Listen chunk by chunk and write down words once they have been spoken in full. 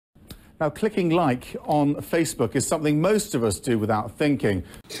Now, clicking like on Facebook is something most of us do without thinking.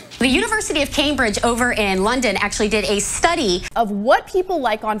 The University of Cambridge over in London actually did a study of what people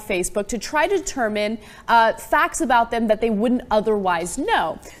like on Facebook to try to determine facts about them that they wouldn't otherwise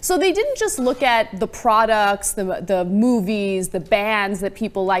know. So they didn't just look at the products, the movies, the bands that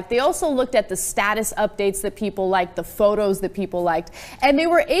people like. They also looked at the status updates that people liked, the photos that people liked, and they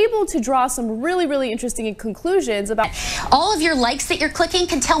were able to draw some really interesting conclusions about all of your likes that you're clicking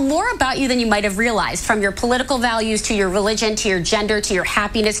can tell more about you than you might have realized, from your political values to your religion to your gender to your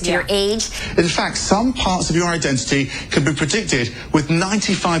happiness to your age. In fact, some parts of your identity can be predicted with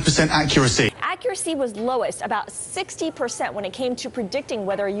 95% accuracy. Accuracy was lowest, about 60%, when it came to predicting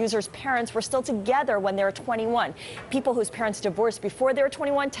whether a user's parents were still together when they were 21. People whose parents divorced before they were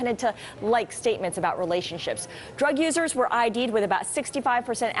 21 tended to like statements about relationships. Drug users were ID'd with about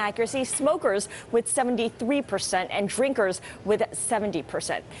 65% accuracy, smokers with 73%, and drinkers with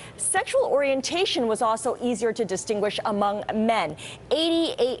 70%. Sexual orientation was also easier to distinguish among men,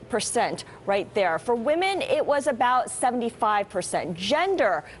 88% right there. For women, it was about 75%.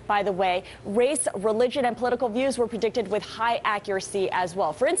 Gender, by the way, race, religion, and political views were predicted with high accuracy as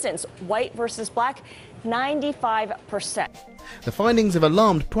well. For instance, white versus black, 95%. The findings have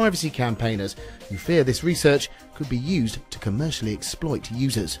alarmed privacy campaigners who fear this research could be used to commercially exploit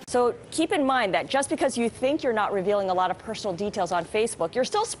users. So keep in mind that just because you think you're not revealing a lot of personal details on Facebook, you're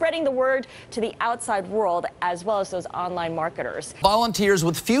still spreading the word to the outside world as well as those online marketers. Volunteers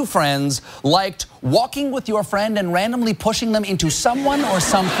with few friends liked walking with your friend and randomly pushing them into someone or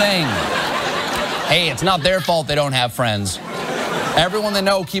something. Hey, it's not their fault they don't have friends. Everyone they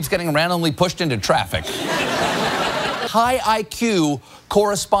know keeps getting randomly pushed into traffic. High IQ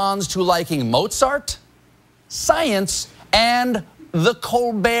corresponds to liking Mozart, science, and the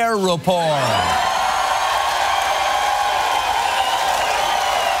Colbert Report.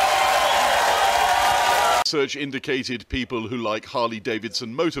 Research indicated people who like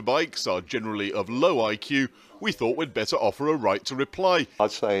Harley-Davidson motorbikes are generally of low IQ. We thought we'd better offer a right to reply.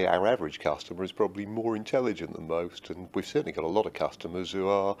 I'd say our average customer is probably more intelligent than most, and we've certainly got a lot of customers who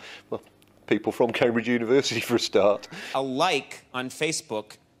are, well, people from Cambridge University for a start. A like on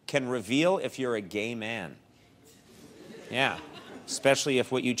Facebook can reveal if you're a gay man. Yeah, especially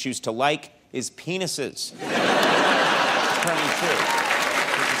if what you choose to like is penises. Turning true.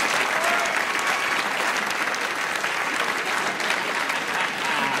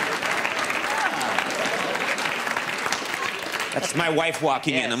 That's my wife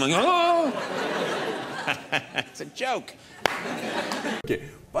walking in. I'm like, oh! It's a joke. Okay.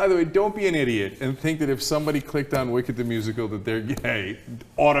 By the way, don't be an idiot and think that if somebody clicked on Wicked the Musical that they're gay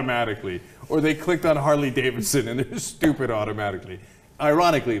automatically, or they clicked on Harley Davidson and they're stupid automatically.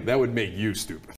 Ironically, that would make you stupid.